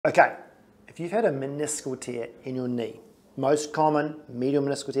Okay, if you've had a meniscal tear in your knee, most common medial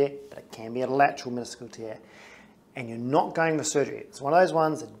meniscal tear, but it can be a lateral meniscal tear, and you're not going for surgery. It's one of those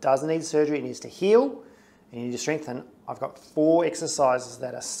ones that doesn't need surgery, it needs to heal, and you need to strengthen. I've got 4 exercises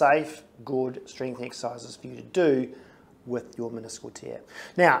that are safe, good strengthening exercises for you to do with your meniscal tear.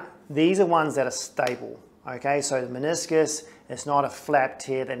 Now, these are ones that are stable, okay? So the meniscus, it's not a flap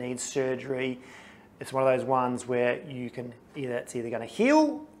tear that needs surgery. It's one of those ones where you can it's either going to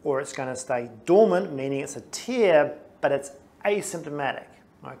heal or it's going to stay dormant, meaning it's a tear, but it's asymptomatic,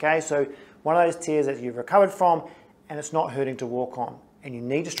 okay? So one of those tears that you've recovered from and it's not hurting to walk on, and you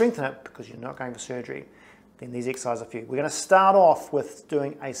need to strengthen it because you're not going for surgery, then these exercises are for you. We're going to start off with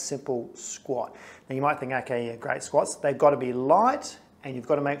doing a simple squat. Now you might think, okay, yeah, great squats. They've got to be light and you've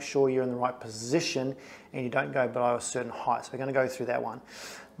got to make sure you're in the right position and you don't go below a certain height. So we're going to go through that one.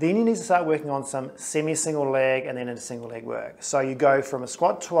 Then you need to start working on some semi-single leg and then into single leg work. So you go from a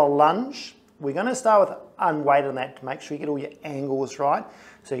squat to a lunge. We're going to start with unweighted on that to make sure you get all your angles right.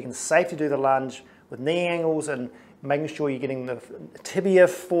 So you can safely do the lunge with knee angles and making sure you're getting the tibia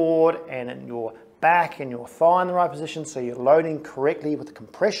forward and in your back and your thigh in the right position so you're loading correctly with the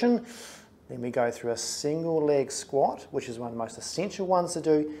compression. Then we go through a single leg squat, which is one of the most essential ones to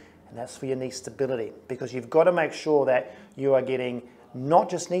do, and that's for your knee stability, because you've got to make sure that you are getting not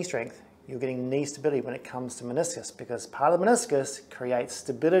just knee strength, you're getting knee stability when it comes to meniscus, because part of the meniscus creates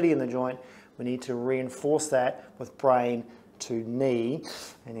stability in the joint. We need to reinforce that with brain to knee.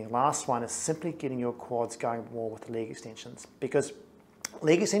 And the last one is simply getting your quads going more with leg extensions, because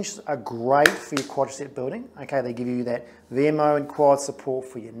leg extensions are great for your quadricep building. Okay, they give you that VMO and quad support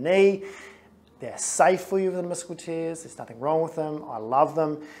for your knee. They're safe for you with the meniscal tears. There's nothing wrong with them. I love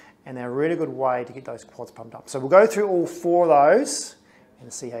them. And they're a really good way to get those quads pumped up. So we'll go through all 4 of those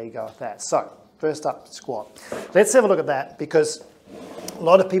and see how you go with that. So first up, squat. Let's have a look at that, because a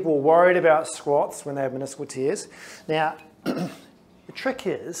lot of people are worried about squats when they have meniscal tears. Now, the trick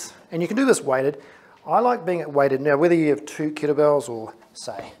is, and you can do this weighted, I like being at weighted. Now, whether you have 2 kettlebells or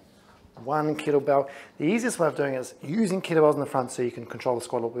say 1 kettlebell, the easiest way of doing it is using kettlebells in the front so you can control the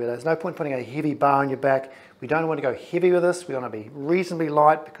squat a little bit better. There's no point putting a heavy bar on your back. We don't want to go heavy with this. We want to be reasonably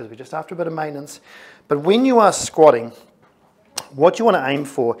light because we're just after a bit of maintenance. But when you are squatting, what you want to aim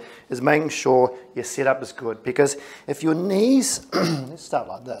for is making sure your setup is good, because if your knees, let's start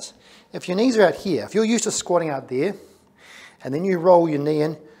like this. If your knees are out here, if you're used to squatting out there, and then you roll your knee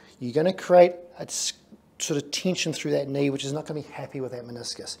in, you're going to create a sort of tension through that knee, which is not going to be happy with that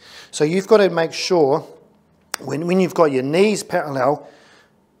meniscus. So you've got to make sure when you've got your knees parallel,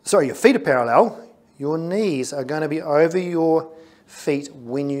 sorry, your feet are parallel, your knees are going to be over your feet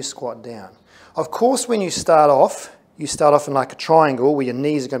when you squat down. Of course, when you start off in like a triangle where your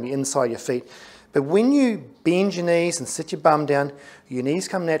knees are going to be inside your feet. But when you bend your knees and sit your bum down, your knees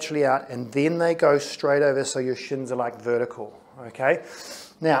come naturally out and then they go straight over so your shins are like vertical, okay?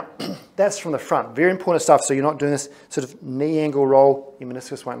 Now, that's from the front. Very important stuff, so you're not doing this sort of knee angle roll. Your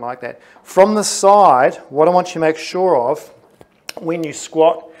meniscus won't like that. From the side, what I want you to make sure of when you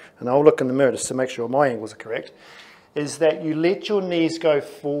squat, and I'll look in the mirror just to make sure my angles are correct, is that you let your knees go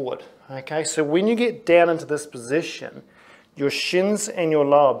forward, okay? So when you get down into this position, your shins and your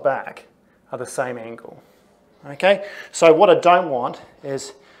lower back are the same angle, okay? So what I don't want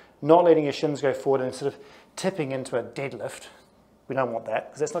is not letting your shins go forward and sort of tipping into a deadlift. We don't want that,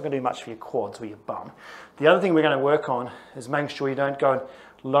 because that's not going to do much for your quads or your bum. The other thing we're going to work on is making sure you don't go and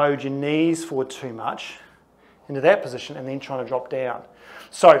load your knees forward too much into that position and then trying to drop down.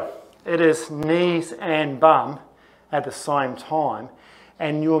 So it is knees and bum at the same time,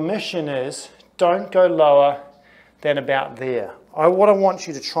 and your mission is don't go lower than about there. What I want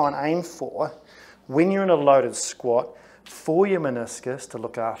you to try and aim for when you're in a loaded squat for your meniscus, to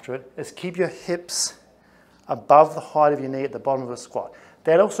look after it, is keep your hips above the height of your knee at the bottom of the squat.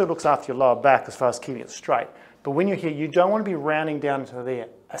 That also looks after your lower back as far as keeping it straight. But when you're here, you don't want to be rounding down into there,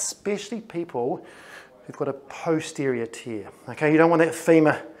 especially people who've got a posterior tear. Okay, you don't want that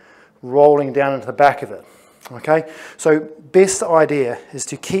femur rolling down into the back of it. Okay, so best idea is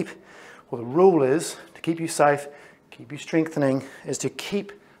to keep, well, the rule is to keep you safe, keep you strengthening, is to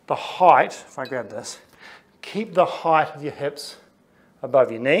keep the height, if I grab this, keep the height of your hips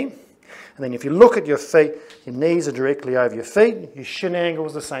above your knee. And then if you look at your feet, your knees are directly over your feet, your shin angle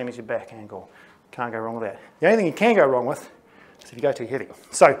is the same as your back angle. Can't go wrong with that. The only thing you can go wrong with is if you go too heavy.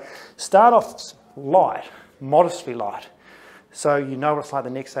 So start off light, modestly light, so you know what it's like the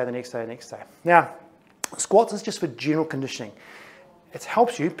next day, the next day, the next day. Now, squats is just for general conditioning. It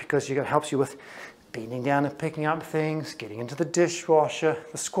helps you because it helps you with bending down and picking up things, getting into the dishwasher.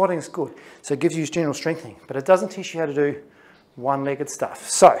 The squatting is good, so it gives you general strengthening, but it doesn't teach you how to do one-legged stuff.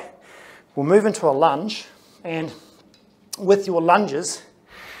 So we'll move into a lunge, and with your lunges,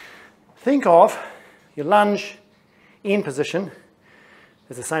 think of your lunge in position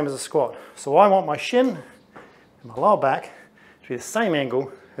is the same as a squat. So I want my shin and my lower back to be the same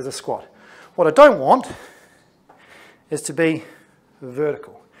angle as a squat. What I don't want is to be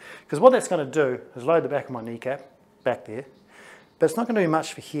vertical, because what that's going to do is load the back of my kneecap back there, but it's not going to do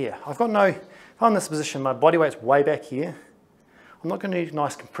much for here. If I'm in this position, my body weight's way back here, I'm not going to need a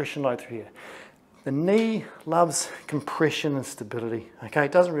nice compression load through here. The knee loves compression and stability, okay?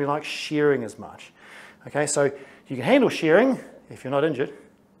 It doesn't really like shearing as much, okay? So you can handle shearing if you're not injured.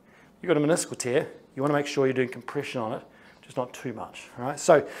 You've got a meniscal tear, you want to make sure you're doing compression on it, just not too much, all right?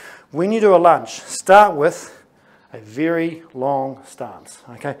 So when you do a lunge, start with a very long stance,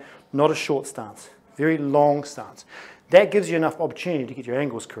 okay? Not a short stance, very long stance. That gives you enough opportunity to get your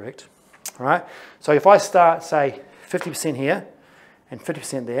angles correct, all right? So if I start, say, 50% here and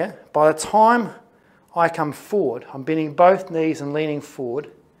 50% there, by the time I come forward, I'm bending both knees and leaning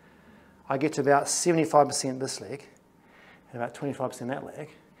forward, I get to about 75% this leg and about 25% that leg.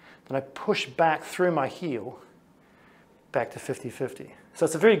 Then I push back through my heel back to 50-50. So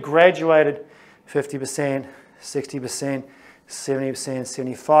it's a very graduated 50%, 60%, 70%,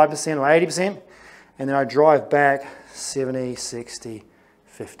 75% or 80%, and then I drive back 70, 60,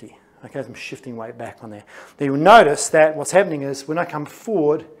 50. Okay, I'm shifting weight back on there. Then you'll notice that what's happening is when I come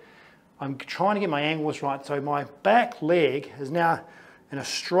forward, I'm trying to get my angles right. So my back leg is now in a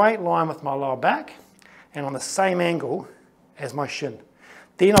straight line with my lower back and on the same angle as my shin.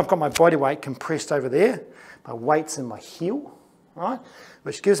 Then I've got my body weight compressed over there. My weight's in my heel, right?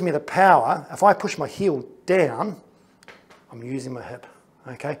 Which gives me the power. If I push my heel down, I'm using my hip,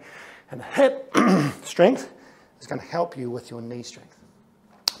 okay? And the hip strength is going to help you with your knee strength.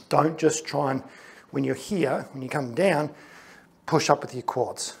 Don't just try and, when you're here, when you come down, push up with your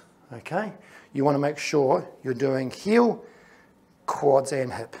quads, okay? You want to make sure you're doing heel, quads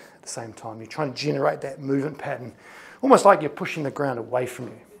and hip at the same time. You're trying to generate that movement pattern, almost like you're pushing the ground away from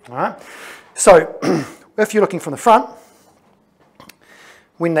you, all right? So if you're looking from the front,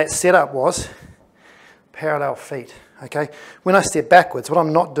 when that setup was parallel feet, okay? When I step backwards, what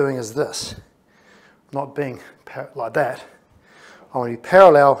I'm not doing is this, not being like that. I want to be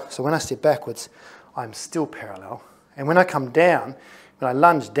parallel, so when I step backwards, I'm still parallel. And when I come down, when I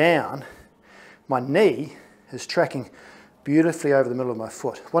lunge down, my knee is tracking beautifully over the middle of my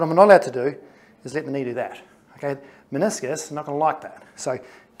foot. What I'm not allowed to do is let the knee do that, okay? Meniscus, I'm not going to like that. So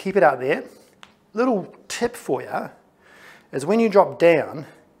keep it out there. Little tip for you is when you drop down,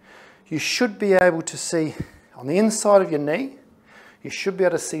 you should be able to see on the inside of your knee, you should be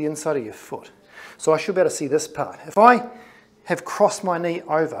able to see the inside of your foot. So I should be able to see this part. If I have crossed my knee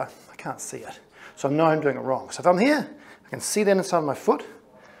over, I can't see it. So I know I'm doing it wrong. So if I'm here, I can see that inside of my foot,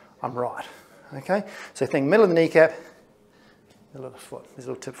 I'm right, okay? So think middle of the kneecap, middle of the foot. There's a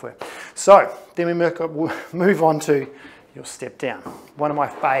little tip for you. So then we move on to your step down. One of my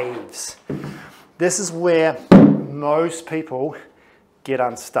faves. This is where most people get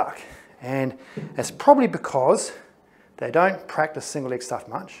unstuck. And it's probably because they don't practice single leg stuff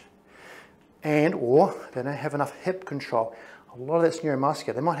much, and or they don't have enough hip control. A lot of that's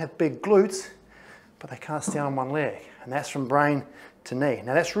neuromuscular. They might have big glutes, but they can't stand on one leg. And that's from brain to knee.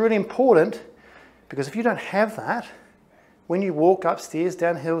 Now that's really important, because if you don't have that, when you walk upstairs,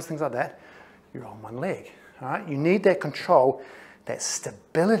 down hills, things like that, you're on one leg. All right? You need that control, that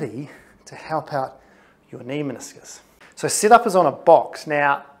stability to help out your knee meniscus. So setup is on a box.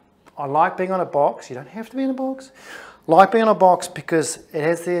 Now, I like being on a box. You don't have to be in a box. I like being on a box because it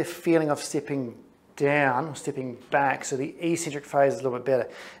has the feeling of stepping down or stepping back, so the eccentric phase is a little bit better.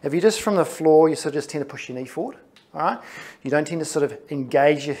 If you're just from the floor, you sort of just tend to push your knee forward, all right? You don't tend to sort of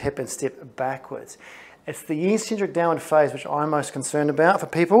engage your hip and step backwards. It's the eccentric downward phase which I'm most concerned about for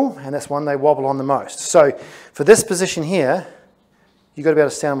people, and that's one they wobble on the most. So for this position here, you've got to be able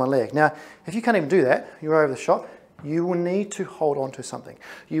to stand on one leg. Now, if you can't even do that, you're over the shop, you will need to hold on to something.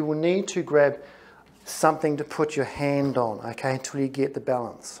 You will need to grab something to put your hand on, okay, until you get the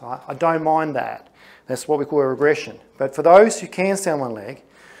balance. Right? I don't mind that. That's what we call a regression. But for those who can stand on one leg,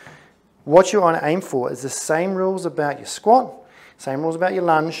 what you want to aim for is the same rules about your squat, same rules about your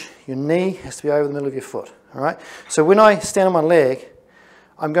lunge. Your knee has to be over the middle of your foot, all right? So when I stand on one leg,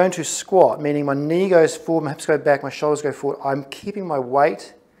 I'm going to squat, meaning my knee goes forward, my hips go back, my shoulders go forward. I'm keeping my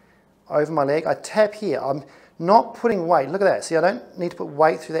weight over my leg. I tap here. I'm not putting weight. Look at that. See, I don't need to put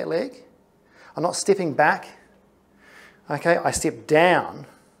weight through that leg. I'm not stepping back. Okay, I step down,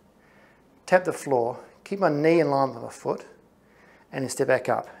 tap the floor, keep my knee in line with my foot, and then step back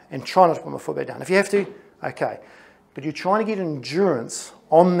up. And try not to put my foot back down. If you have to, okay. but you're trying to get endurance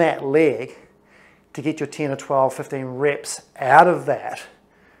on that leg to get your 10 or 12, 15 reps out of that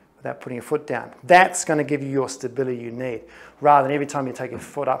without putting your foot down. That's going to give you your stability you need, rather than every time you take your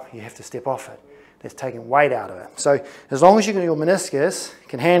foot up, you have to step off it. That's taking weight out of it. So as long as your meniscus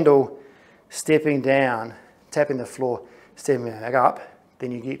can handle stepping down, tapping the floor, stepping back up,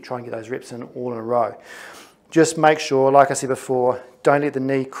 then you try and get those reps in all in a row. Just make sure, like I said before, don't let the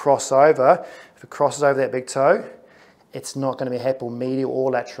knee cross over. If it crosses over that big toe, it's not going to be happy medial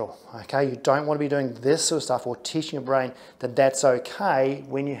or lateral. Okay, you don't want to be doing this sort of stuff or teaching your brain that that's okay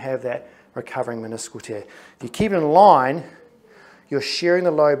when you have that recovering meniscal tear. If you keep it in line, you're sharing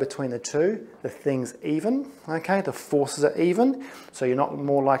the load between the two. The thing's even. Okay, the forces are even, so you're not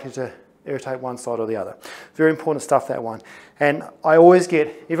more likely to irritate one side or the other. Very important stuff, that one. And I always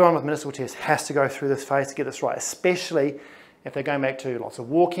get, everyone with meniscal tears has to go through this phase to get this right, especially if they're going back to lots of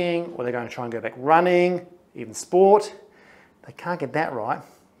walking or they're going to try and go back running, even sport. They can't get that right,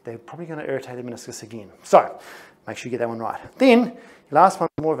 they're probably going to irritate the meniscus again. So make sure you get that one right. Then your last one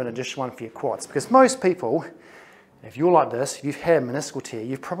is more of an additional one for your quads, because most people, if you're like this, if you've had a meniscal tear,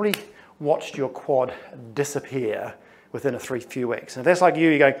 you've probably watched your quad disappear within a few weeks. And if that's like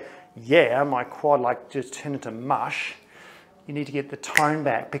you go, yeah, my quad like just turned into mush. You need to get the tone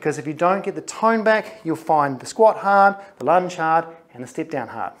back, because if you don't get the tone back, you'll find the squat hard, the lunge hard, and the step down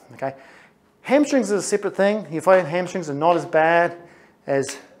hard. Okay, hamstrings is a separate thing. You find hamstrings are not as bad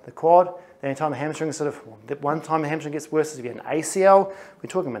as the quad. The only time the hamstring one time the hamstring gets worse is if you get an ACL. We're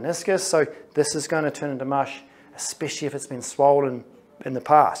talking meniscus, so this is going to turn into mush, especially if it's been swollen in the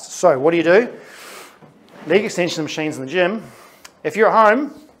past. So what do? Leg extension machines in the gym. If you're at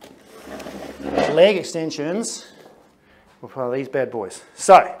home, leg extensions, we'll follow these bad boys.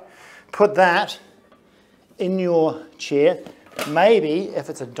 So put that in your chair. Maybe if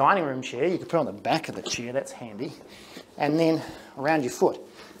it's a dining room chair, you could put it on the back of the chair, that's handy. And then around your foot.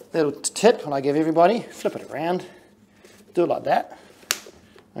 Little tip when I give everybody, flip it around, do it like that.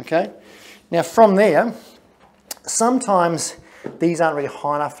 Okay. Now from there, sometimes these aren't really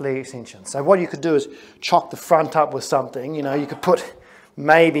high enough leg extensions. So what you could do is chock the front up with something. You know, you could put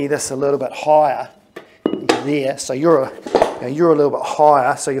maybe this a little bit higher into there, so you're a little bit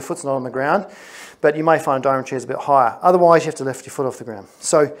higher, so your foot's not on the ground, but you may find a dining room chair is a bit higher. Otherwise, you have to lift your foot off the ground.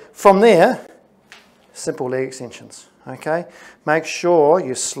 So from there, simple leg extensions, okay? Make sure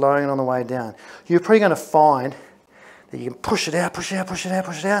you're slowing it on the way down. You're probably going to find that you can push it out, push it out, push it out,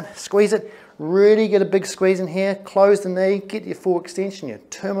 push it out, squeeze it, really get a big squeeze in here, close the knee, get your full extension, your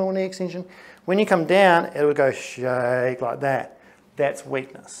terminal knee extension. When you come down, it will go shake like that. That's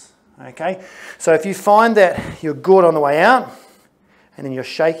weakness, okay? So if you find that you're good on the way out and then you're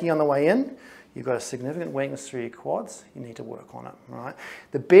shaky on the way in, you've got a significant weakness through your quads, you need to work on it, right?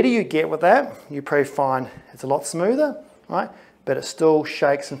 The better you get with that, you probably find it's a lot smoother, right? But it still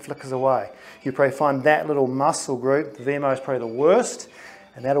shakes and flickers away. You probably find that little muscle group, the VMO is probably the worst,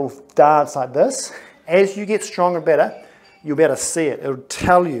 and that'll dance like this. As you get stronger and better, you'll be able to see it. It'll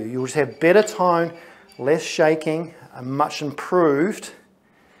tell you. You'll just have better tone, less shaking, a much improved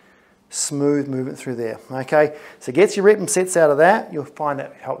smooth movement through there. Okay, so get your rep and sets out of that. You'll find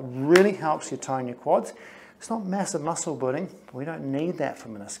that really helps you tone your quads. It's not massive muscle building. We don't need that for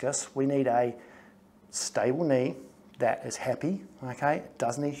meniscus. We need a stable knee that is happy. Okay, it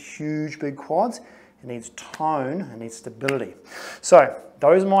doesn't need huge big quads. It needs tone, it needs stability. So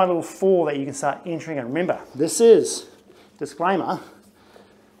those are my little 4 that you can start entering. And remember, this is, disclaimer,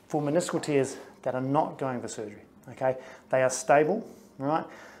 for meniscal tears that are not going for surgery. Okay, they are stable, right?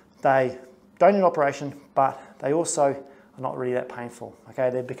 They don't need operation, but they also are not really that painful. Okay,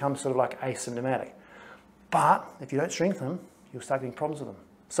 they become sort of like asymptomatic. But if you don't strengthen them, you'll start getting problems with them.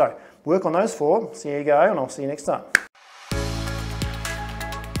 So work on those 4, see how you go, and I'll see you next time.